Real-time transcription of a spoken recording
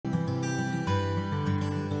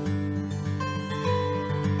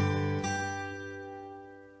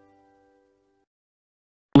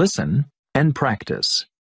Listen and practice.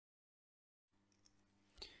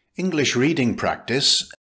 English reading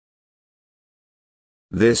practice.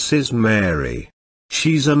 This is Mary.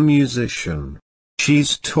 She's a musician.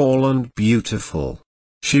 She's tall and beautiful.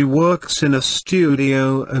 She works in a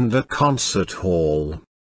studio and a concert hall.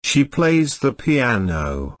 She plays the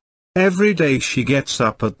piano. Every day she gets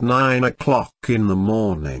up at 9 o'clock in the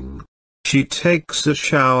morning. She takes a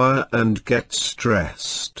shower and gets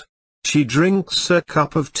dressed. She drinks a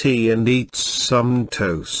cup of tea and eats some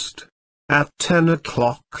toast. At 10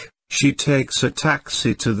 o'clock, she takes a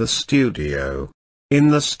taxi to the studio. In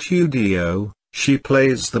the studio, she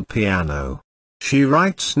plays the piano. She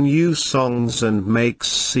writes new songs and makes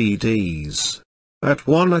CDs. At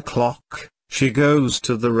 1 o'clock, she goes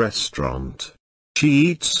to the restaurant. She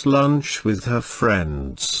eats lunch with her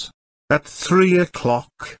friends. At 3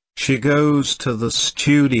 o'clock, she goes to the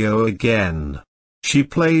studio again. She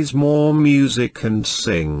plays more music and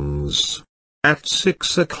sings. At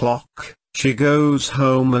 6 o'clock, she goes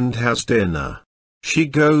home and has dinner. She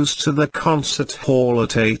goes to the concert hall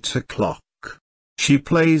at 8 o'clock. She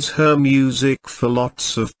plays her music for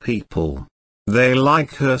lots of people. They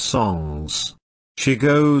like her songs. She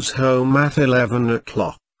goes home at 11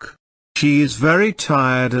 o'clock. She is very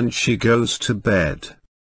tired and she goes to bed.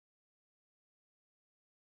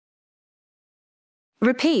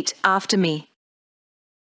 Repeat after me.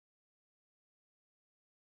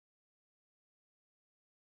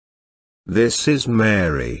 This is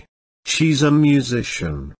Mary. She's a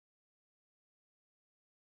musician.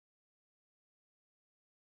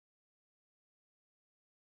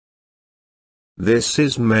 This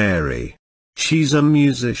is Mary. She's a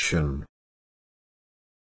musician.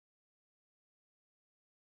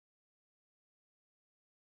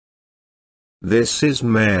 This is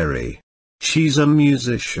Mary. She's a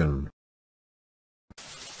musician.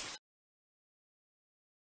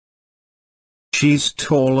 She's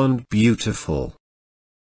tall and beautiful.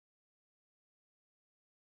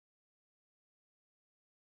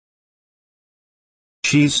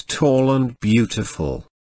 She's tall and beautiful.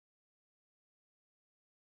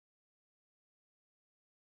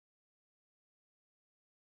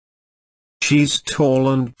 She's tall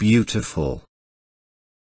and beautiful.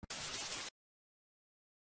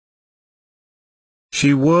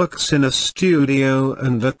 She works in a studio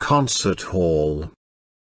and a concert hall.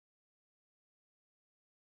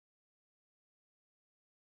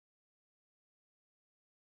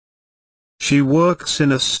 She works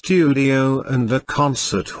in a studio and a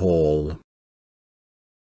concert hall.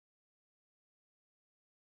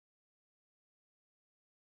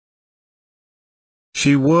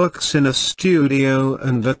 She works in a studio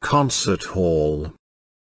and a concert hall.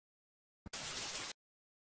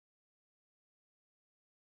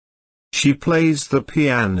 She plays the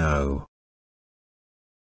piano.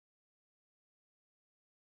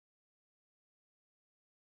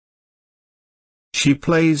 She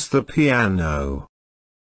plays the piano.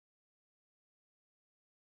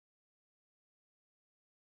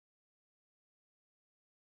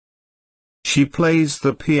 She plays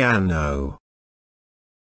the piano.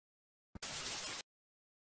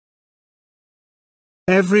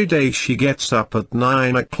 Every day she gets up at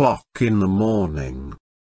 9 o'clock in the morning.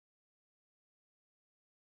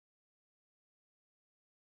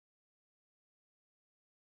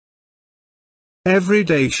 Every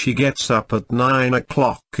day she gets up at 9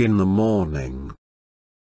 o'clock in the morning.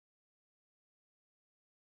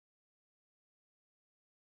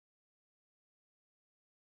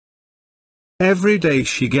 Every day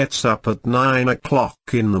she gets up at 9 o'clock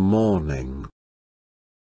in the morning.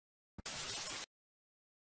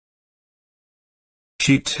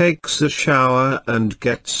 She takes a shower and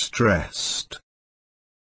gets dressed.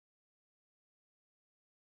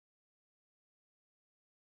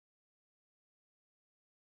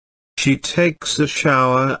 She takes a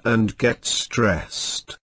shower and gets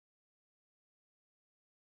dressed.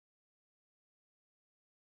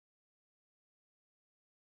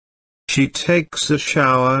 She takes a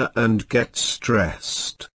shower and gets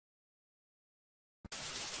dressed.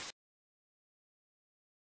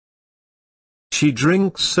 She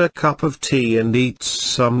drinks a cup of tea and eats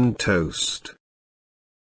some toast.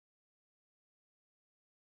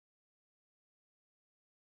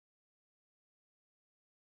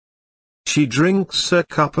 She drinks a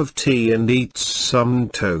cup of tea and eats some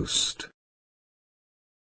toast.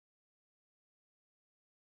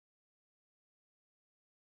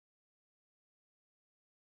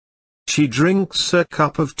 She drinks a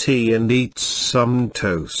cup of tea and eats some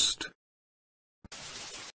toast.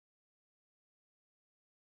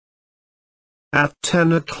 At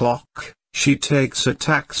 10 o'clock, she takes a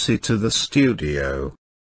taxi to the studio.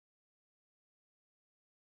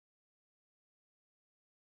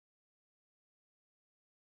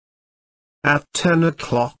 At 10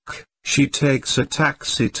 o'clock, she takes a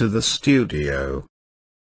taxi to the studio.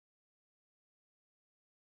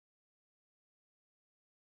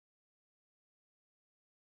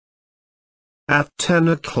 At 10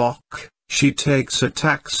 o'clock, she takes a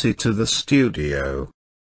taxi to the studio.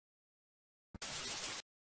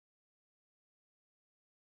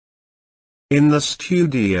 In the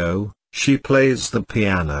studio, she plays the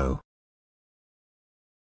piano.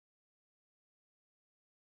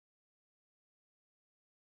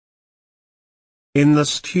 In the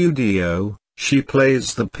studio, she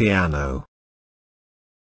plays the piano.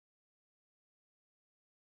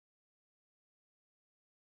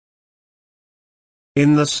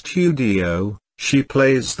 In the studio, she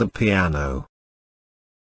plays the piano.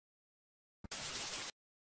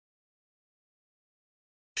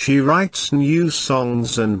 She writes new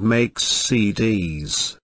songs and makes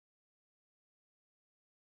CDs.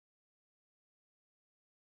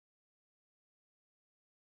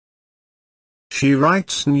 She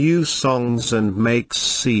writes new songs and makes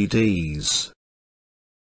CDs.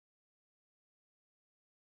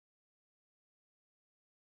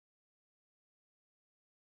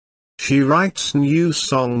 She writes new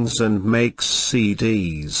songs and makes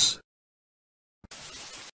CDs.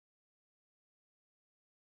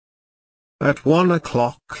 At 1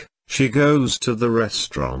 o'clock, she goes to the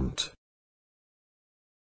restaurant.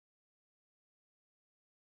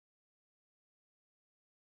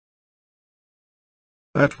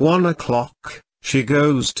 At 1 o'clock, she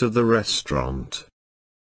goes to the restaurant.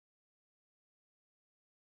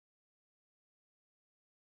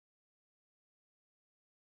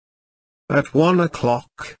 At 1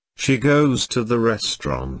 o'clock, she goes to the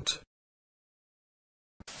restaurant.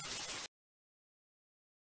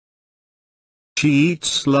 She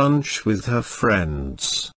eats lunch with her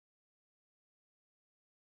friends.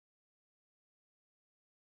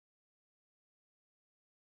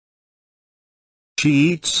 She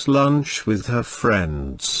eats lunch with her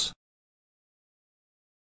friends.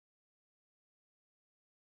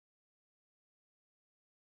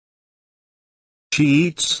 She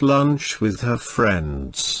eats lunch with her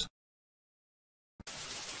friends.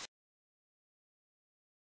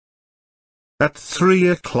 At 3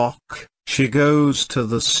 o'clock, she goes to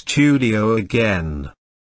the studio again.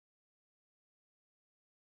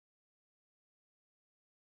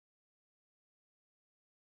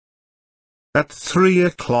 At 3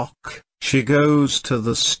 o'clock, she goes to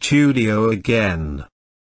the studio again.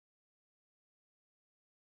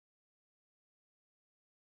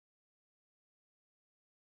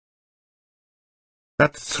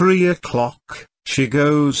 At 3 o'clock, she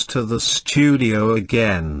goes to the studio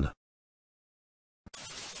again.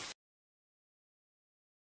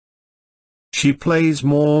 She plays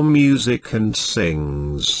more music and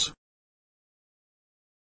sings.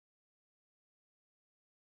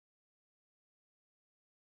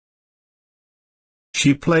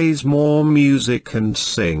 She plays more music and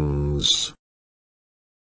sings.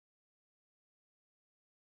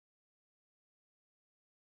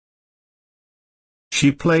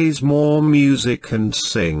 She plays more music and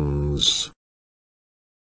sings.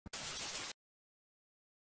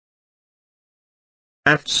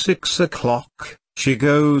 At 6 o'clock, she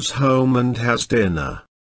goes home and has dinner.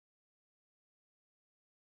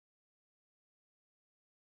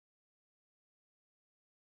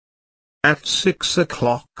 At 6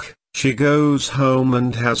 o'clock, she goes home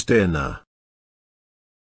and has dinner.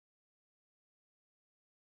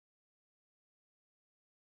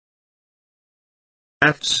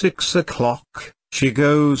 At 6 o'clock, she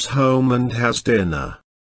goes home and has dinner.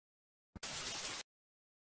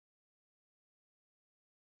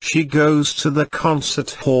 She goes to the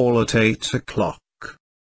concert hall at 8 o'clock.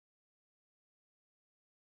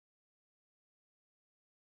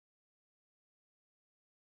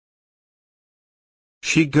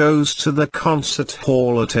 She goes to the concert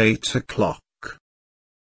hall at 8 o'clock.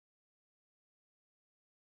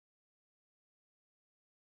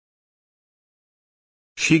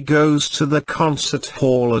 She goes to the concert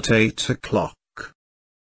hall at 8 o'clock.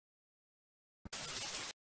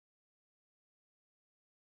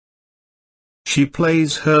 She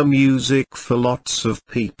plays her music for lots of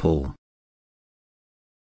people.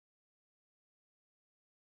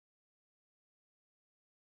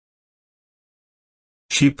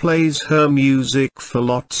 She plays her music for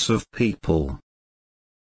lots of people.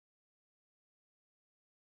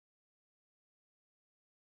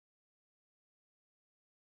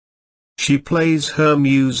 She plays her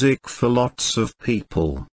music for lots of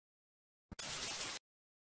people.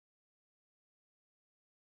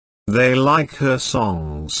 They like her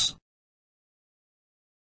songs.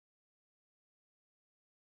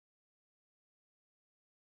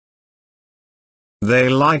 They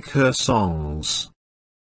like her songs.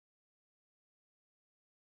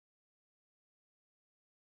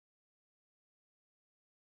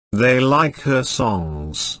 They like her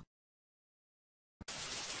songs.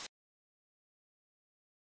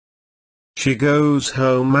 She goes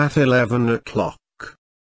home at 11 o'clock.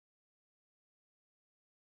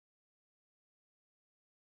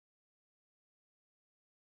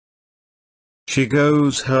 She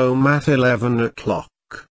goes home at 11 o'clock.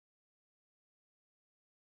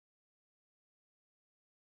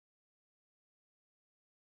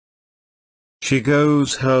 She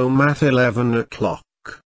goes home at 11 o'clock.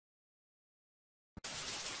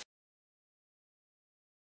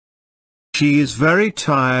 She is very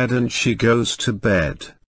tired and she goes to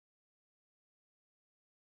bed.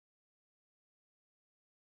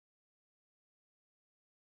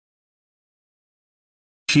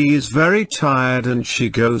 She is very tired and she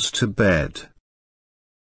goes to bed.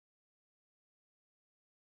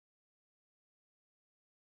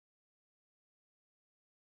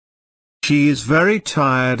 She is very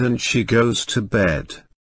tired and she goes to bed.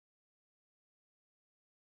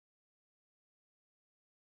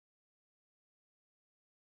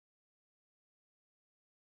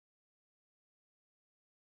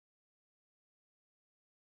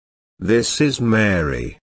 This is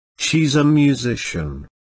Mary. She's a musician.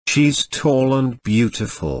 She's tall and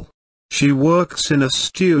beautiful. She works in a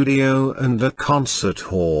studio and a concert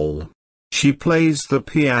hall. She plays the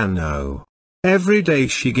piano. Every day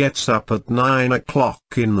she gets up at 9 o'clock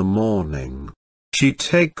in the morning. She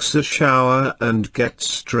takes a shower and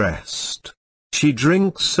gets dressed. She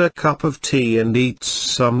drinks a cup of tea and eats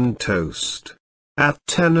some toast. At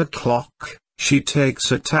 10 o'clock, she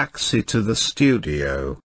takes a taxi to the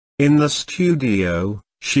studio. In the studio,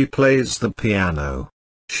 she plays the piano.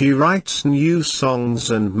 She writes new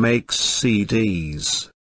songs and makes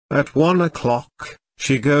CDs. At 1 o'clock,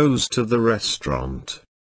 she goes to the restaurant.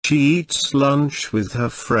 She eats lunch with her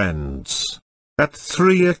friends. At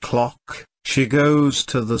 3 o'clock, she goes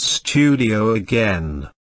to the studio again.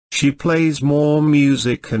 She plays more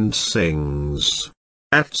music and sings.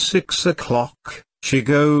 At 6 o'clock, she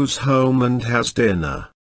goes home and has dinner.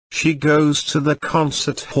 She goes to the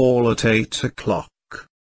concert hall at 8 o'clock.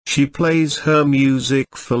 She plays her music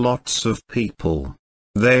for lots of people.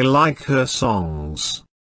 They like her songs.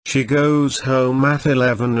 She goes home at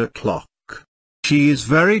 11 o'clock. She is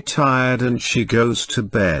very tired and she goes to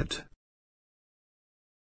bed.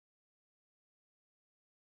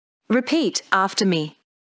 Repeat after me.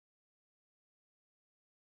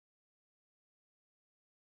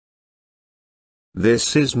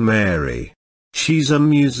 This is Mary. She's a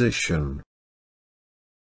musician.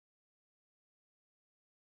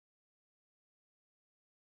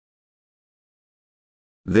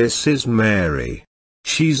 This is Mary.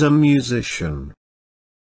 She's a musician.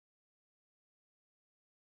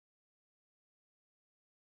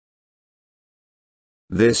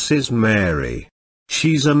 This is Mary.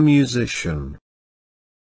 She's a musician.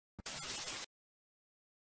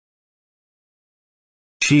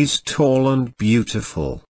 She's tall and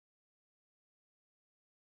beautiful.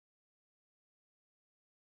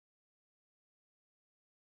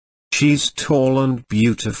 She's tall and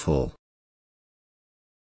beautiful.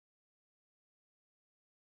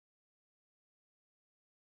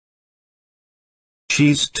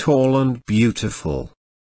 She's tall and beautiful.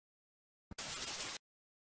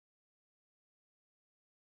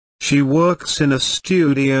 She works in a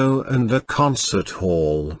studio and a concert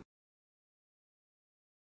hall.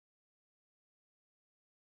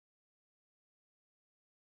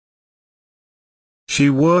 She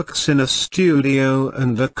works in a studio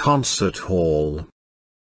and a concert hall.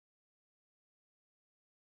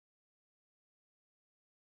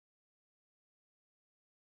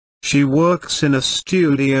 She works in a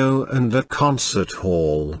studio and a concert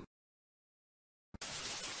hall.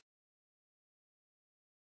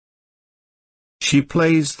 She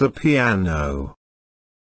plays the piano.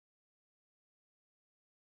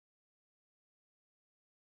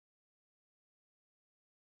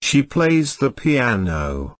 She plays the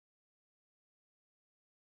piano.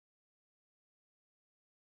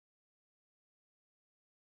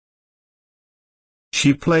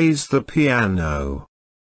 She plays the piano.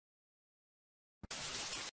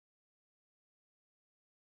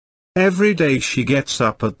 Every day she gets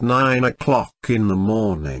up at 9 o'clock in the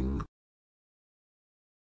morning.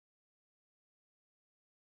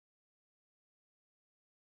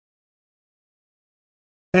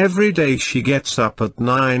 Every day she gets up at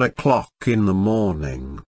 9 o'clock in the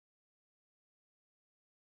morning.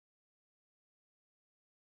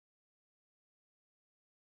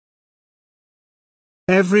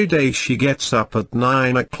 Every day she gets up at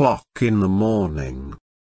 9 o'clock in the morning.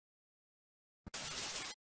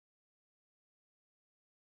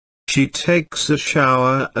 She takes a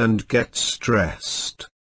shower and gets dressed.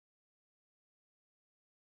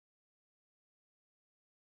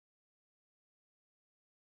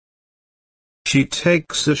 She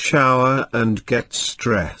takes a shower and gets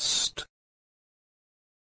dressed.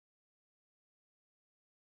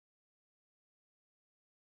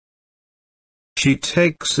 She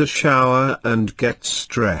takes a shower and gets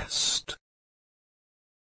dressed.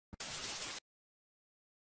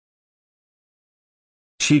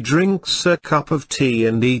 She drinks a cup of tea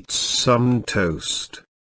and eats some toast.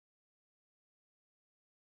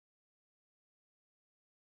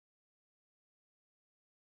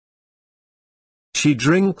 She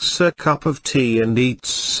drinks a cup of tea and eats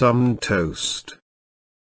some toast.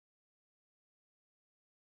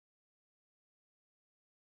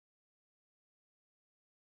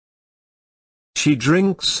 She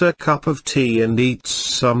drinks a cup of tea and eats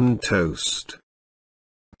some toast.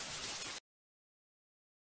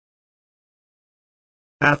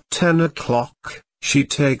 At 10 o'clock, she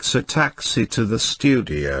takes a taxi to the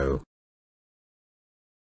studio.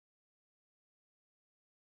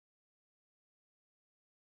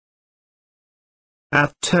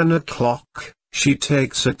 At 10 o'clock, she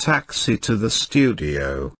takes a taxi to the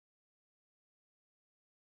studio.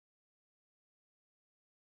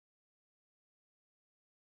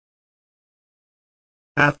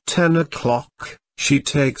 At 10 o'clock, she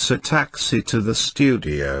takes a taxi to the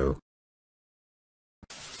studio.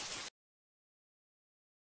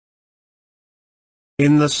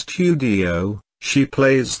 In the studio, she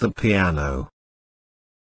plays the piano.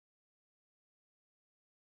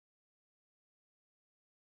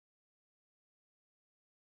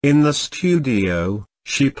 In the studio,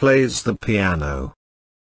 she plays the piano.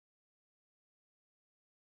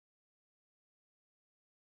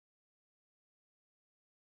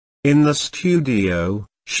 In the studio,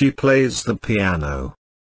 she plays the piano.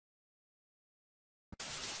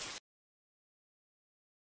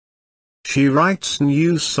 She writes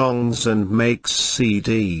new songs and makes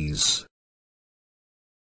CDs.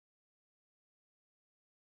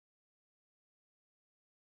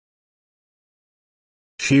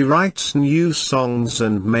 She writes new songs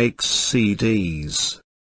and makes CDs.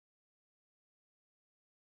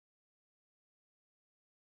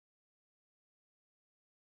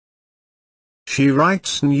 She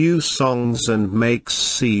writes new songs and makes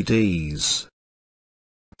CDs.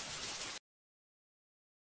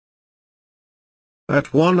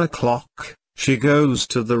 At 1 o'clock, she goes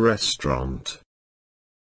to the restaurant.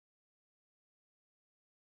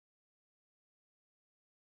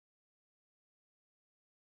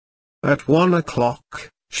 At 1 o'clock,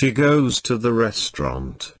 she goes to the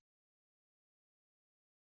restaurant.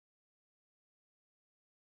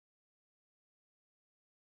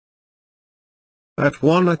 At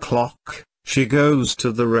 1 o'clock, she goes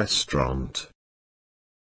to the restaurant.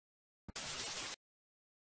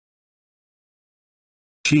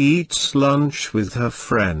 She eats lunch with her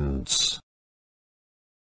friends.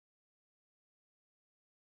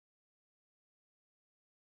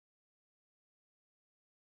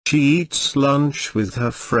 She eats lunch with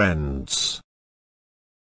her friends.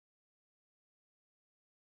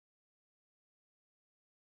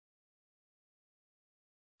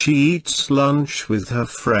 She eats lunch with her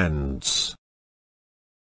friends.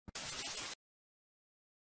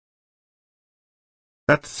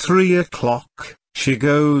 At 3 o'clock, she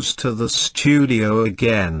goes to the studio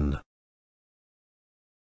again.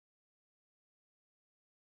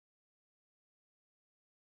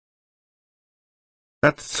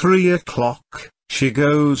 At 3 o'clock, she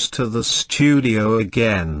goes to the studio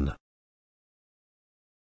again.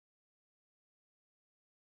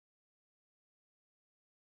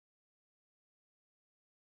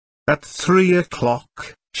 At 3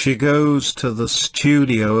 o'clock, she goes to the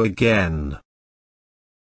studio again.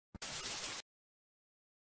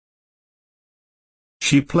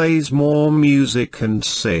 She plays more music and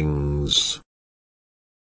sings.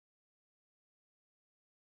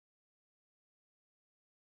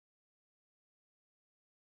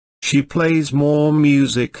 She plays more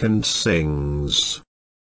music and sings.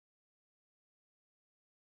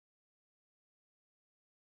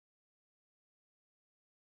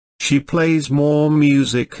 She plays more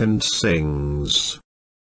music and sings.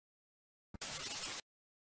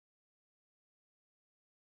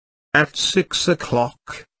 At 6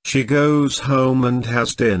 o'clock, she goes home and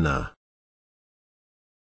has dinner.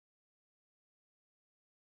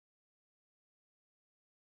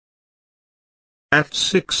 At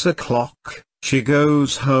 6 o'clock, she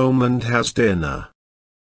goes home and has dinner.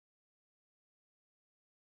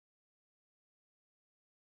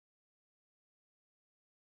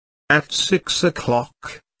 At 6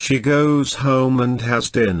 o'clock, she goes home and has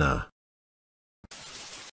dinner.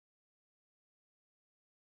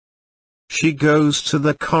 She goes to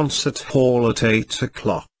the concert hall at 8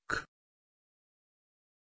 o'clock.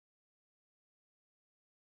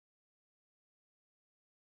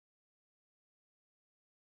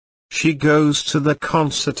 She goes to the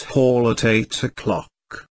concert hall at 8 o'clock.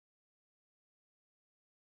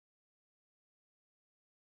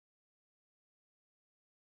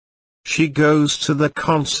 She goes to the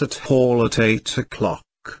concert hall at 8 o'clock.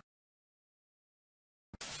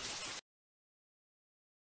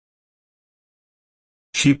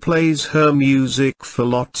 She plays her music for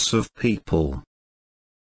lots of people.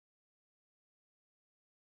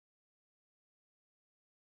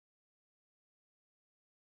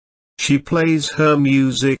 She plays her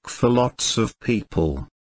music for lots of people.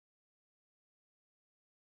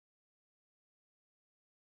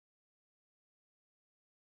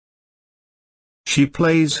 She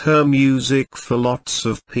plays her music for lots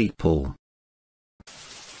of people.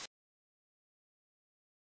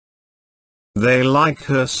 They like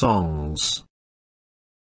her songs.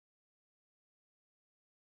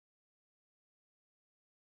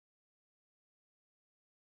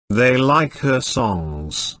 They like her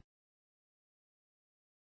songs.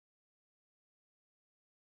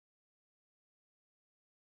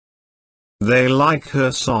 They like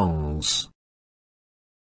her songs.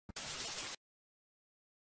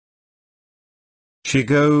 She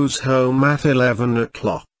goes home at 11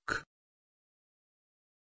 o'clock.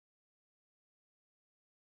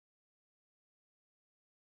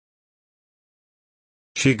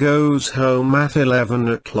 She goes home at 11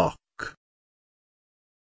 o'clock.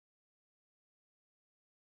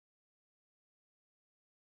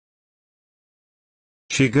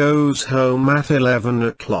 She goes home at 11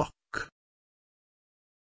 o'clock.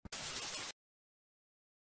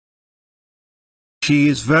 She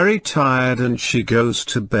is very tired and she goes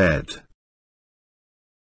to bed.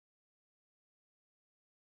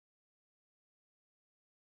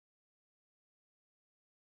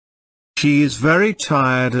 She is very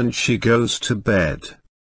tired and she goes to bed.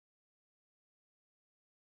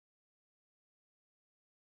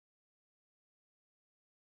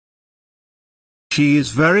 She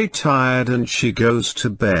is very tired and she goes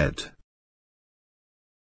to bed.